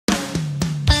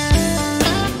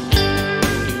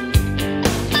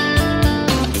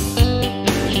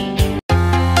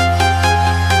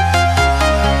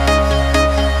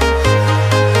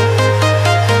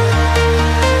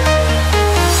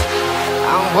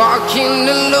Walking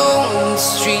alone, the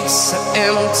streets are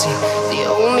empty. The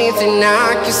only thing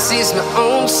I can see is my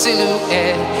own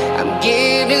silhouette. I'm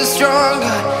getting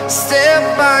stronger, step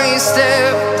by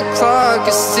step. The clock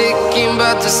is ticking,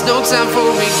 but there's no time for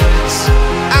regrets.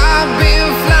 I've been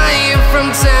flying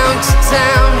from town to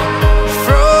town,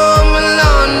 from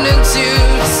London to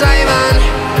Taiwan.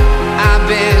 I've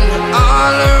been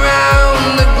all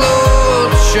around the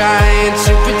globe, trying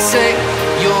to protect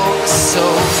your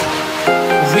soul.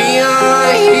 We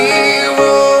are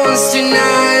heroes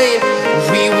tonight.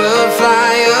 We will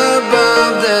fly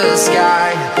above the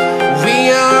sky.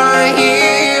 We are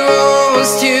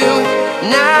heroes tonight.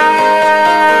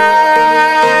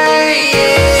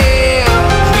 Yeah.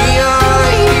 We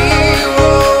are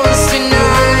heroes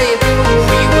tonight.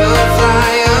 We will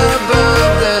fly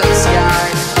above the sky.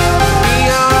 We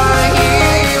are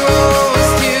heroes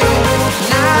tonight.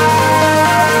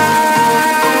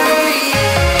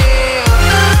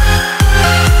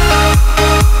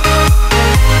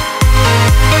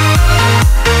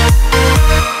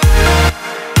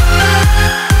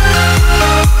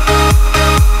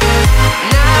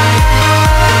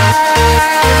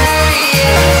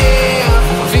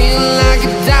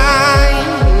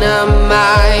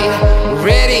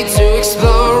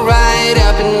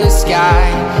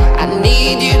 I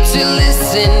need you to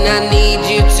listen, I need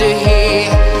you to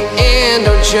hear, and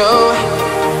don't show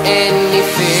any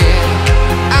fear.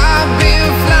 I've been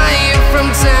flying from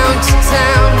town to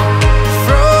town,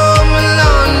 from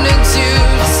London to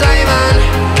Taiwan.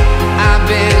 I've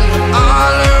been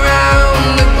all around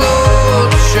the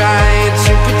globe, trying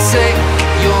to protect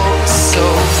your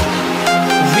soul.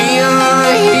 We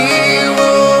are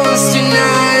heroes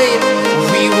tonight.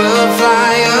 We will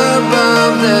fly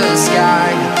above the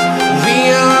sky. We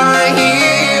are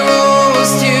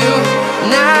heroes tonight.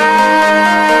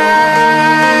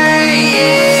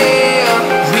 Yeah.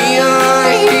 We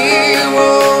are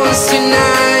heroes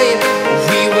tonight.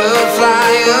 We will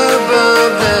fly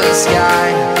above the sky.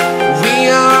 We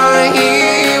are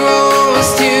heroes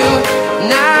tonight.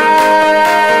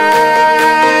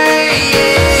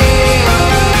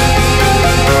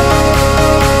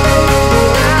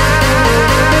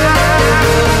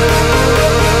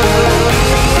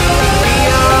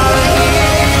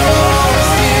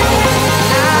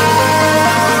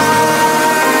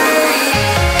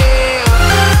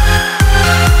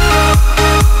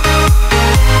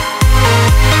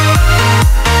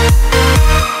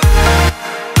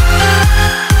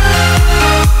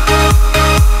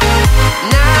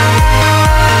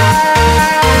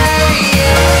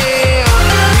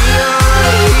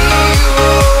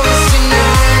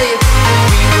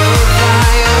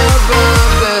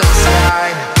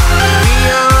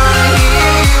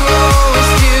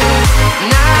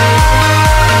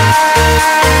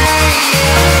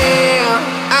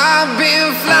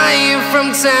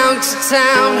 Town to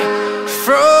town,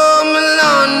 from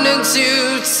London to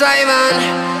Taiwan.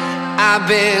 I've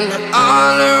been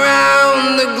all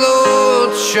around the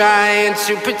globe, trying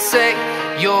to protect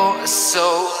your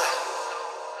soul.